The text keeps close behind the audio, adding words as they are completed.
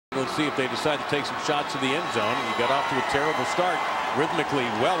see if they decide to take some shots to the end zone. And he got off to a terrible start, rhythmically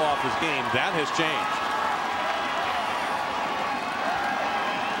well off his game. That has changed.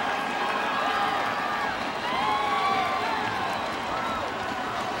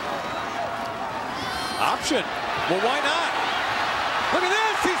 Option. Well, why not? Look at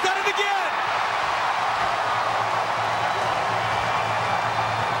this. He's done it again.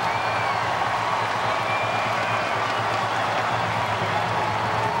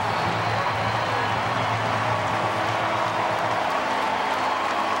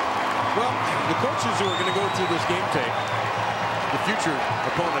 Well, the coaches who are going to go through this game tape, the future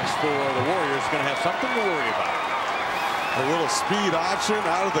opponents for the Warriors, are going to have something to worry about. A little speed option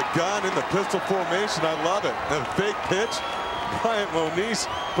out of the gun in the pistol formation. I love it. A fake pitch. Bryant Moniz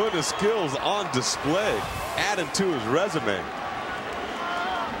putting his skills on display, adding to his resume.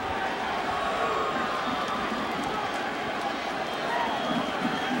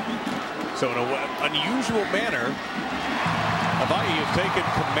 So in an unusual manner, Hawaii has taken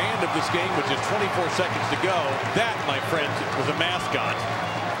command of this game with just 24 seconds to go. That, my friends, was a mascot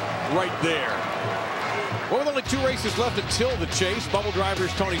right there. Well, with only 2 races left until the chase, bubble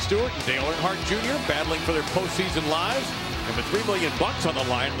drivers Tony Stewart and Dale Earnhardt Jr. battling for their postseason lives. And with $3 million on the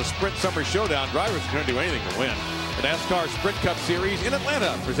line in the Sprint Summer Showdown, drivers are going to do anything to win. The NASCAR Sprint Cup Series in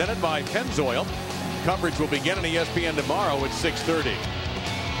Atlanta, presented by Pennzoil. Coverage will begin on ESPN tomorrow at 6:30.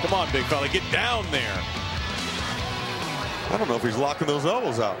 Come on, big fella, get down there. I don't know if he's locking those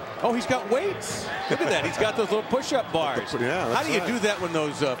elbows out. Oh, he's got weights. Look at that. He's got those little push-up bars. Yeah, how do you do that when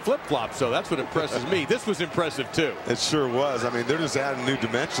those flip-flops? So that's what impresses me. This was impressive, too. It sure was. I mean, they're just adding new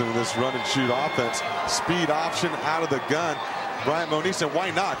dimension to this run-and-shoot offense. Speed option out of the gun. Bryant Moniz, and why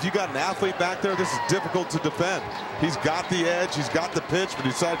not? If you got an athlete back there, this is difficult to defend. He's got the edge. He's got the pitch, but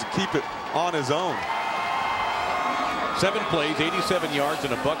he decided to keep it on his own. 7 plays, 87 yards,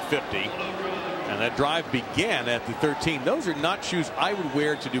 and $150. And that drive began at the 13. Those are not shoes I would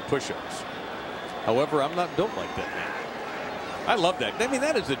wear to do push-ups. However, I'm not built like that, man. I love that. I mean,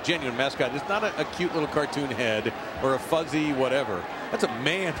 that is a genuine mascot. It's not a cute little cartoon head or a fuzzy whatever. That's a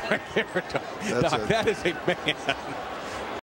man right there, Doc. That is a man.